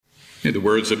May the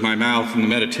words of my mouth and the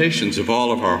meditations of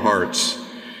all of our hearts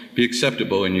be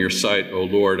acceptable in your sight, O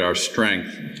Lord, our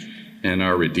strength and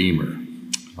our Redeemer.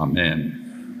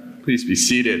 Amen. Please be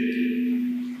seated.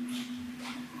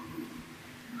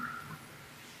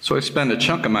 So I spent a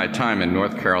chunk of my time in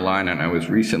North Carolina, and I was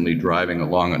recently driving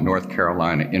along a North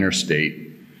Carolina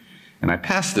interstate, and I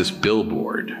passed this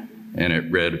billboard, and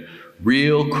it read,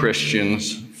 "Real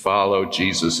Christians follow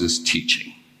Jesus'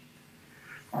 teaching."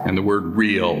 And the word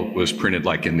real was printed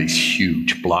like in these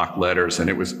huge block letters, and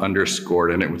it was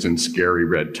underscored, and it was in scary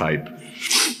red type.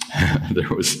 There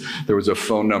was a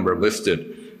phone number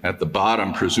listed at the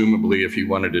bottom, presumably if you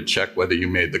wanted to check whether you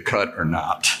made the cut or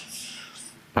not.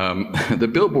 The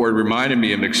billboard reminded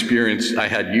me of an experience I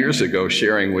had years ago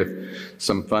sharing with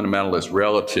some fundamentalist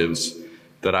relatives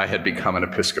that I had become an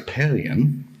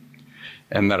Episcopalian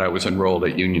and that I was enrolled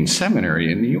at Union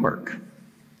Seminary in New York.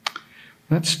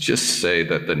 Let's just say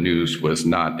that the news was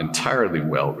not entirely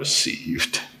well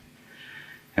received.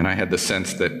 And I had the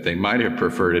sense that they might have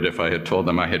preferred it if I had told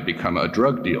them I had become a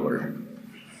drug dealer.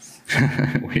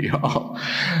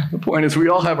 The point is, we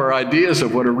all have our ideas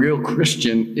of what a real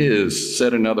Christian is.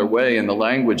 Said another way, in the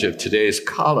language of today's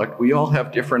collect, we all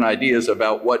have different ideas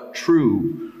about what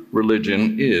true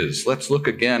religion is. Let's look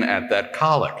again at that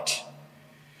collect.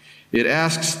 It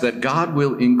asks that God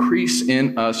will increase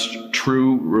in us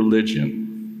true religion.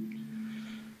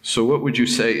 So what would you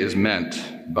say is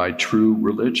meant by true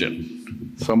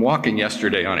religion? So I'm walking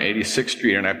yesterday on 86th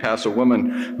Street, and I pass a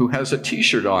woman who has a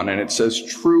t-shirt on, and it says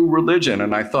true religion.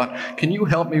 And I thought, can you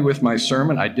help me with my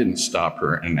sermon? I didn't stop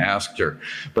her and asked her,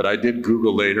 but I did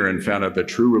Google later and found out that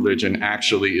True Religion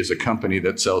actually is a company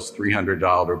that sells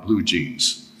 $300 blue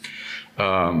jeans.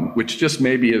 Which just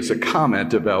maybe is a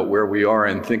comment about where we are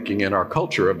in thinking in our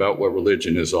culture about what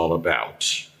religion is all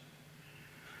about.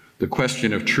 The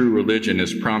question of true religion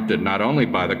is prompted not only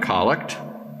by the collect,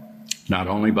 not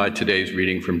only by today's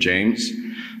reading from James,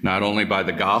 not only by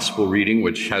the gospel reading,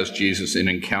 which has Jesus in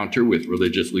encounter with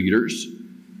religious leaders.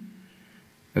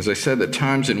 As I said, the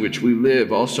times in which we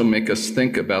live also make us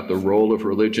think about the role of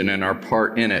religion and our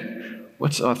part in it.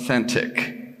 What's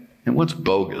authentic and what's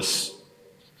bogus?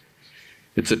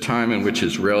 It's a time in which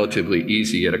it's relatively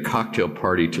easy at a cocktail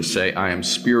party to say, I am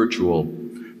spiritual,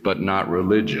 but not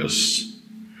religious.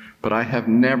 But I have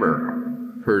never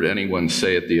heard anyone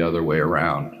say it the other way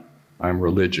around. I'm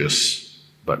religious,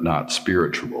 but not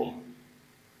spiritual.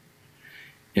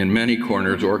 In many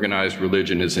corners, organized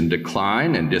religion is in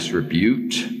decline and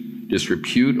disrepute,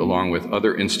 along with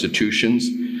other institutions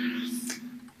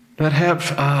that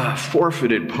have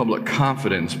forfeited public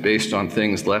confidence based on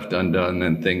things left undone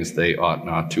and things they ought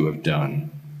not to have done.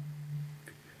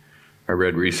 I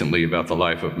read recently about the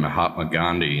life of Mahatma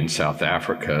Gandhi in South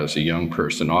Africa as a young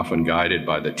person, often guided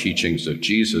by the teachings of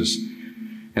Jesus,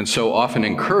 and so often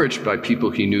encouraged by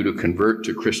people he knew to convert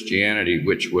to Christianity,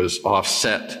 which was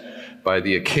offset by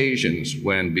the occasions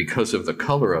when, because of the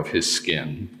color of his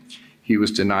skin, he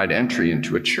was denied entry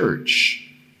into a church.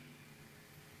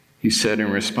 He said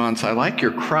in response, I like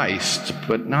your Christ,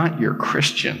 but not your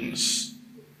Christians.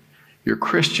 Your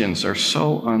Christians are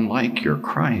so unlike your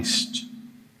Christ.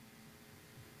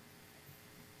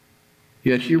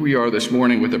 Yet here we are this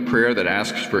morning with a prayer that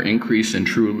asks for increase in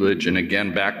true religion,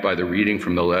 again backed by the reading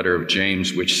from the letter of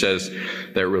James, which says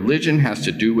that religion has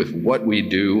to do with what we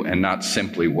do and not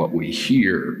simply what we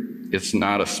hear. It's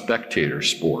not a spectator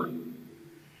sport.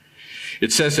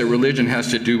 It says that religion has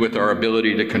to do with our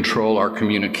ability to control our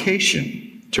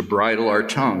communication, to bridle our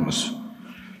tongues,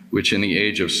 which in the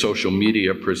age of social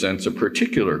media presents a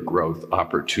particular growth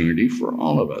opportunity for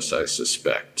all of us, I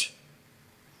suspect.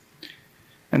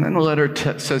 And then the letter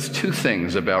says two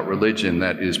things about religion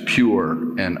that is pure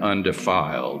and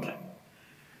undefiled.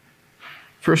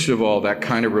 First of all, that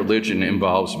kind of religion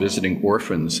involves visiting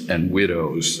orphans and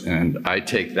widows, and I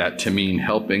take that to mean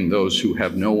helping those who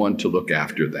have no one to look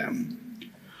after them,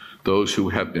 those who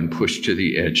have been pushed to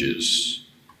the edges,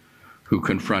 who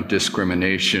confront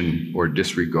discrimination or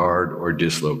disregard or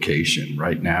dislocation.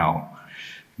 Right now,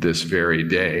 this very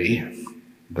day,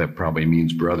 that probably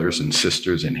means brothers and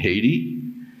sisters in Haiti,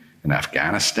 in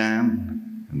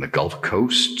Afghanistan, and the Gulf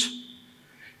Coast,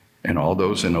 and all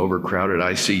those in overcrowded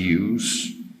ICUs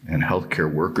and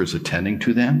healthcare workers attending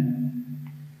to them.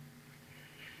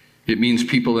 It means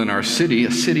people in our city,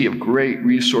 a city of great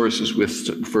resources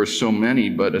for so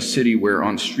many, but a city where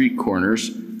on street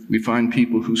corners we find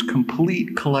people whose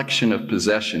complete collection of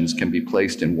possessions can be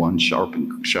placed in one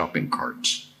shopping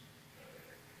cart.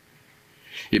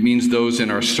 It means those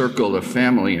in our circle of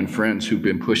family and friends who've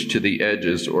been pushed to the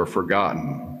edges or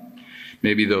forgotten,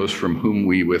 maybe those from whom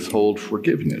we withhold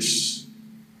forgiveness.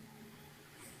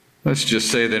 Let's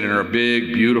just say that in our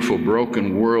big, beautiful,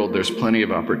 broken world, there's plenty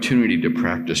of opportunity to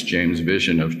practice James'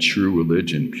 vision of true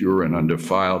religion, pure and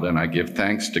undefiled, and I give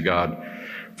thanks to God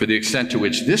for the extent to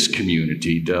which this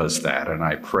community does that, and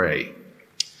I pray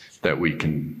that we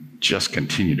can just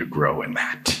continue to grow in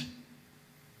that.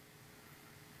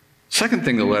 Second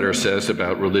thing the letter says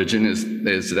about religion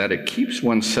is that it keeps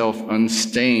oneself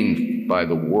unstained by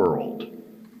the world.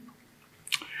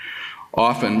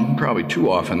 Often, probably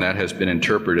too often, that has been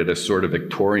interpreted as sort of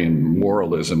Victorian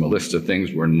moralism, a list of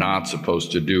things we're not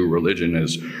supposed to do. Religion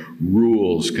as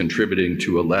rules contributing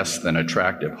to a less than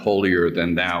attractive, holier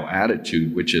than thou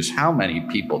attitude, which is how many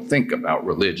people think about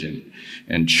religion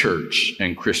and church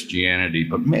and Christianity.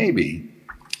 But maybe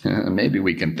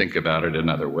we can think about it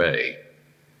another way.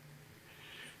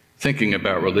 Thinking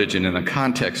about religion in the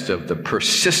context of the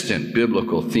persistent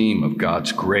biblical theme of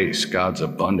God's grace, God's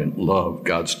abundant love,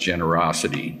 God's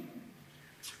generosity.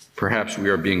 Perhaps we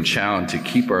are being challenged to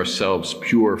keep ourselves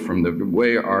pure from the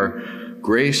way our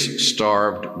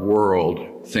grace-starved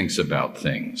world thinks about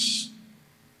things.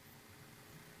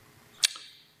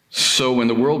 So when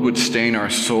the world would stain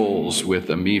our souls with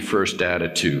a me-first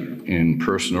attitude in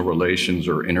personal relations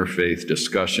or interfaith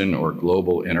discussion or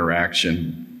global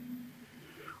interaction,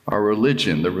 our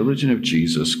religion, the religion of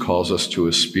Jesus, calls us to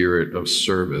a spirit of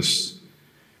service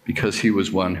because he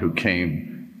was one who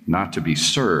came not to be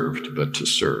served, but to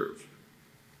serve.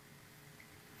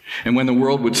 And when the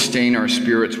world would stain our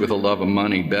spirits with a love of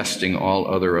money, besting all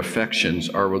other affections,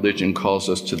 our religion calls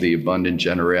us to the abundant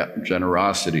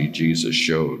generosity Jesus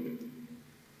showed.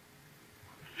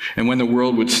 And when the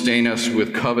world would stain us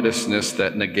with covetousness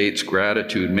that negates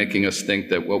gratitude, making us think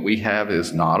that what we have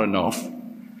is not enough,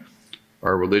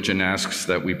 our religion asks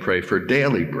that we pray for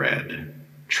daily bread,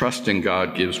 trusting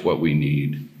God gives what we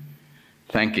need,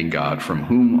 thanking God from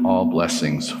whom all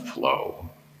blessings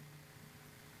flow.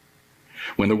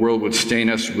 When the world would stain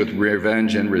us with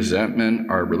revenge and resentment,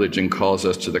 our religion calls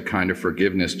us to the kind of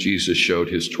forgiveness Jesus showed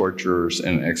his torturers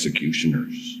and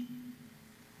executioners.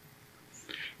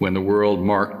 When the world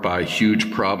marked by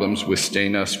huge problems would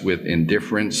stain us with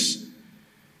indifference,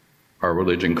 our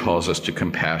religion calls us to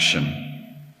compassion,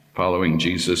 following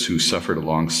Jesus who suffered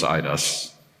alongside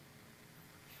us.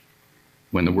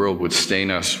 When the world would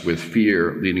stain us with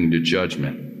fear leading to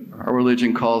judgment, our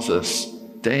religion calls us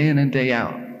day in and day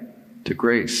out to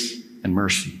grace and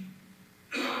mercy.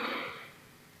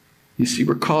 You see,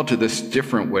 we're called to this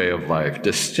different way of life,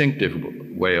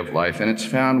 distinctive way of life, and it's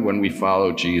found when we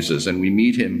follow Jesus and we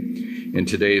meet him in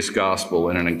today's gospel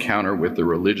in an encounter with the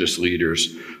religious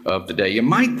leaders of the day. You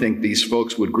might think these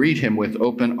folks would greet him with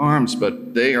open arms,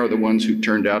 but they are the ones who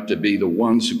turned out to be the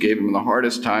ones who gave him the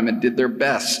hardest time and did their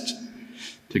best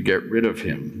to get rid of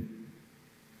him.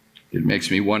 It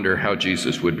makes me wonder how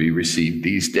Jesus would be received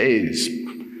these days.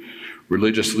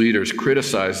 Religious leaders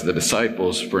criticize the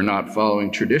disciples for not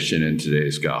following tradition in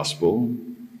today's gospel.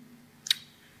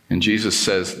 And Jesus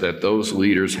says that those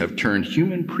leaders have turned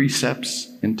human precepts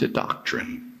into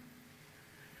doctrine,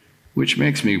 which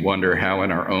makes me wonder how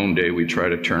in our own day we try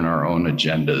to turn our own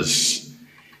agendas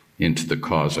into the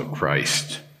cause of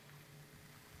Christ.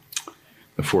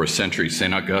 The 4th century,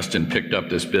 St. Augustine picked up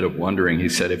this bit of wondering. He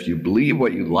said, if you believe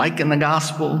what you like in the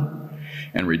gospel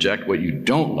and reject what you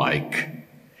don't like,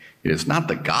 it is not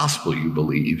the gospel you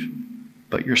believe,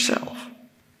 but yourself.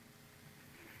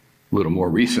 A little more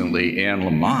recently, Anne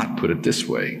Lamott put it this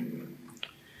way: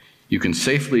 you can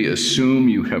safely assume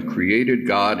you have created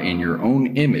God in your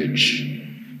own image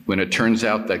when it turns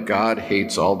out that God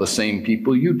hates all the same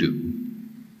people you do.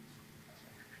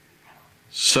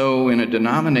 So in a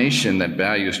denomination that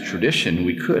values tradition,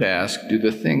 we could ask, do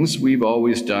the things we've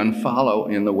always done follow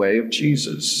in the way of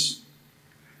Jesus?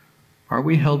 Are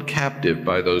we held captive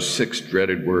by those 6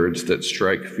 dreaded words that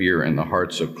strike fear in the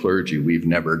hearts of clergy? We've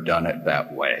never done it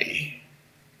that way.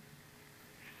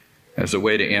 As a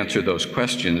way to answer those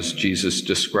questions, Jesus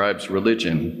describes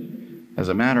religion as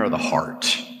a matter of the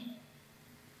heart.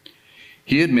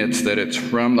 He admits that it's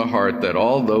from the heart that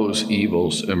all those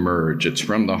evils emerge. It's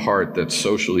from the heart that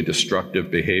socially destructive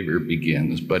behavior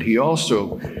begins. But he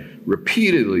also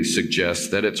repeatedly suggests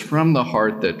that it's from the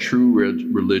heart that true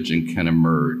religion can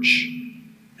emerge.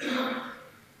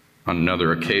 On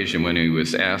another occasion, when he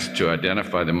was asked to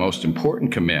identify the most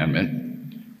important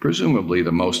commandment, presumably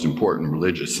the most important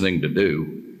religious thing to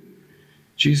do,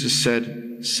 Jesus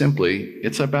said simply,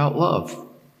 it's about love.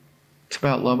 It's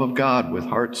about love of God with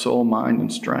heart, soul, mind,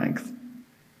 and strength.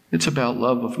 It's about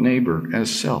love of neighbor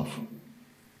as self.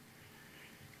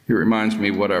 It reminds me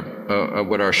what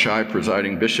our shy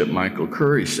presiding Bishop Michael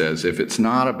Curry says: if it's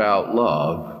not about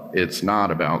love, it's not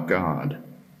about God.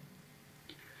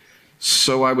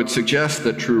 So I would suggest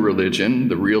that true religion,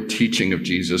 the real teaching of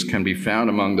Jesus, can be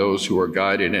found among those who are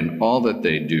guided in all that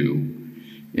they do,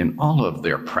 in all of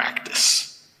their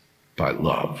practice, by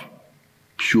love,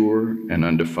 pure and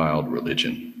undefiled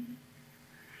religion.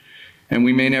 And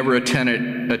we may never attain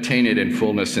it in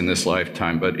fullness in this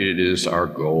lifetime, but it is our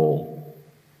goal.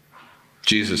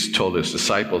 Jesus told his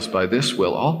disciples, "By this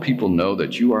will all people know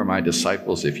that you are my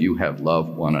disciples if you have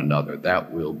loved one another."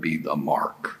 That will be the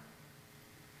mark.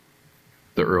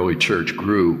 The early church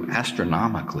grew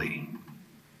astronomically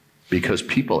because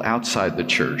people outside the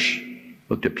church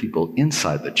looked at people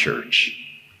inside the church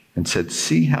and said,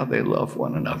 "See how they love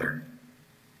one another."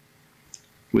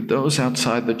 Would those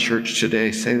outside the church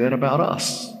today say that about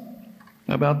us,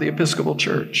 about the Episcopal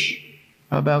Church,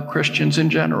 about Christians in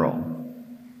general?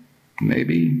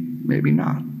 Maybe, maybe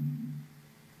not.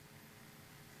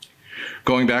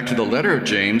 Going back to the letter of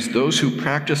James, those who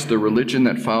practice the religion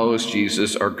that follows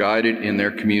Jesus are guided in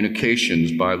their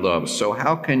communications by love. So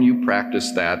how can you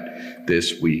practice that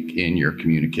this week in your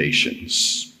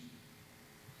communications?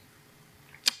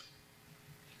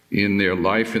 In their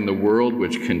life in the world,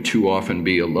 which can too often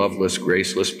be a loveless,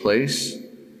 graceless place,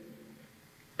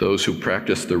 those who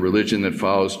practice the religion that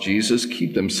follows Jesus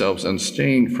keep themselves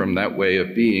unstained from that way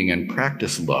of being and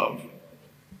practice love.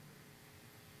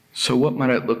 So what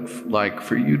might it look like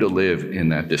for you to live in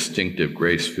that distinctive,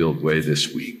 grace-filled way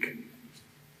this week?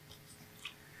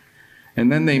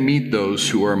 And then they meet those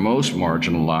who are most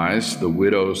marginalized, the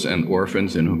widows and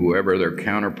orphans and whoever their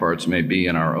counterparts may be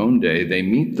in our own day. They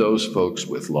meet those folks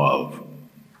with love.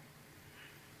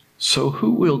 So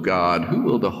who will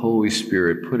the Holy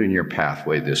Spirit put in your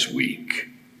pathway this week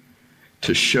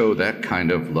to show that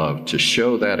kind of love, to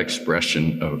show that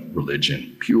expression of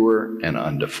religion, pure and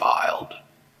undefiled?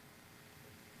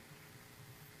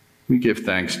 We give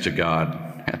thanks to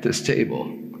God at this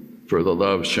table for the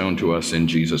love shown to us in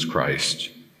Jesus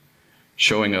Christ,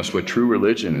 showing us what true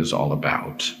religion is all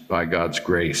about by God's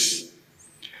grace.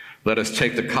 Let us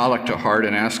take the collect to heart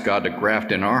and ask God to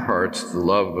graft in our hearts the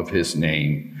love of his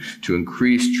name, to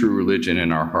increase true religion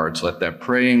in our hearts. Let that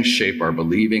praying shape our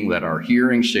believing, let our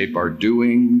hearing shape our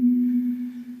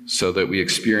doing, so that we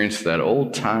experience that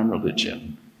old-time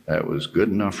religion that was good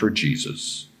enough for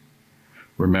Jesus,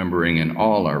 remembering in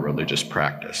all our religious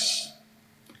practice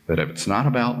that if it's not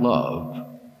about love,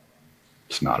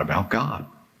 it's not about God.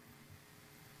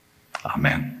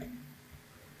 Amen.